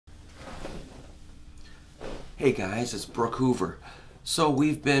Hey guys, it's Brook Hoover. So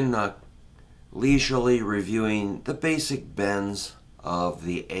we've been leisurely reviewing the basic bends of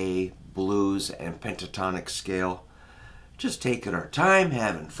the A blues and pentatonic scale. Just taking our time,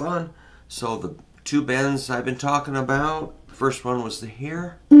 having fun. So the two bends I've been talking about, the first one was the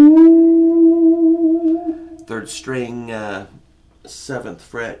here. Third string, 7th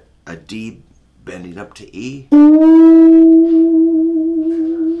fret, a D bending up to E.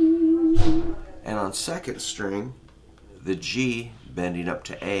 And on second string, the G bending up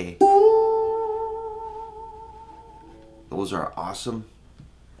to A. Those are awesome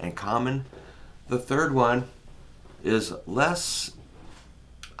and common. The third one is less,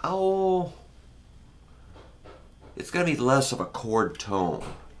 it's going to be less of a chord tone.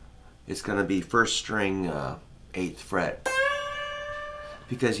 It's going to be first string, 8th fret.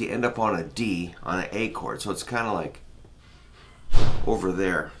 Because you end up on a D, on an A chord. So it's kind of like over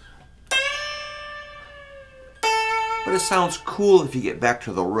there. But it sounds cool if you get back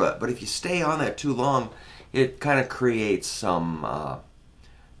to the root. But if you stay on that too long, it kind of creates some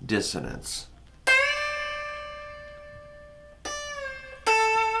dissonance.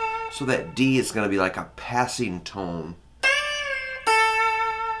 So that D is going to be like a passing tone.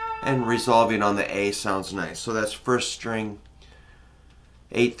 And resolving on the A sounds nice. So that's first string,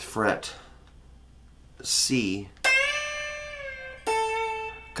 8th fret, C.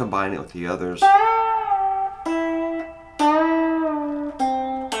 Combine it with the others.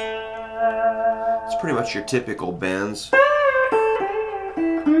 Pretty much your typical bends.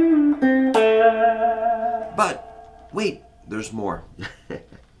 But wait, there's more.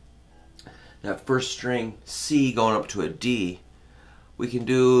 That first string C going up to a D, we can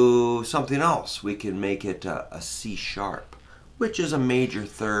do something else. We can make it a C sharp, which is a major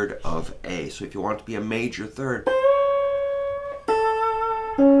third of A. So if you want it to be a major third,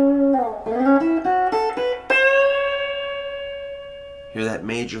 hear that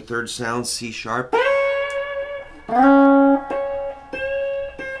major third sound, C sharp?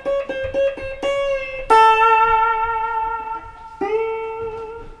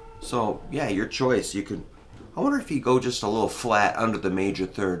 So yeah, your choice. You can, I wonder if you go just a little flat under the major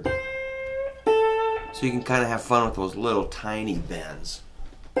third. So you can kind of have fun with those little tiny bends.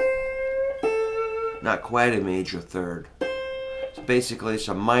 Not quite a major third. So basically it's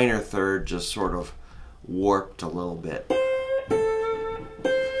a minor third just sort of warped a little bit.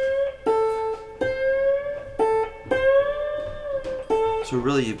 So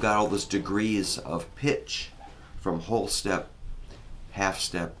really you've got all those degrees of pitch from whole step, half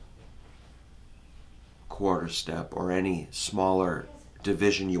step, quarter step, or any smaller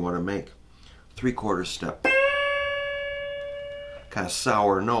division you want to make. 3/4 step. Kind of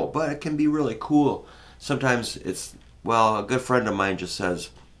sour note, but it can be really cool. Sometimes it's, well, a good friend of mine just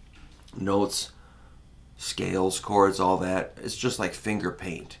says notes, scales, chords, all that, it's just like finger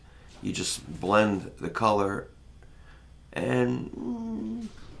paint. You just blend the color and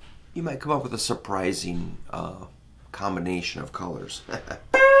you might come up with a surprising combination of colors.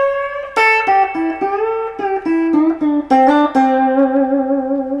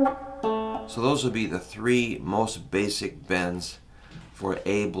 So those would be the three most basic bends for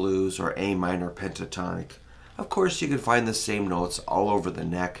A blues or A minor pentatonic. Of course you can find the same notes all over the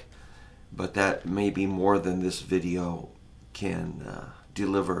neck, but that may be more than this video can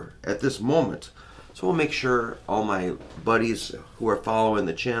deliver at this moment. So we'll make sure all my buddies who are following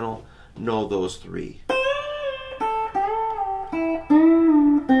the channel know those three.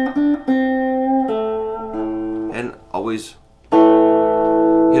 And always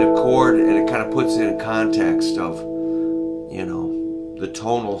hit a chord and it kind of puts it in context of, you know, the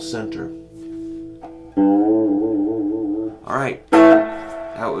tonal center. Alright,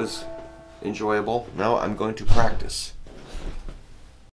 that was enjoyable. Now I'm going to practice.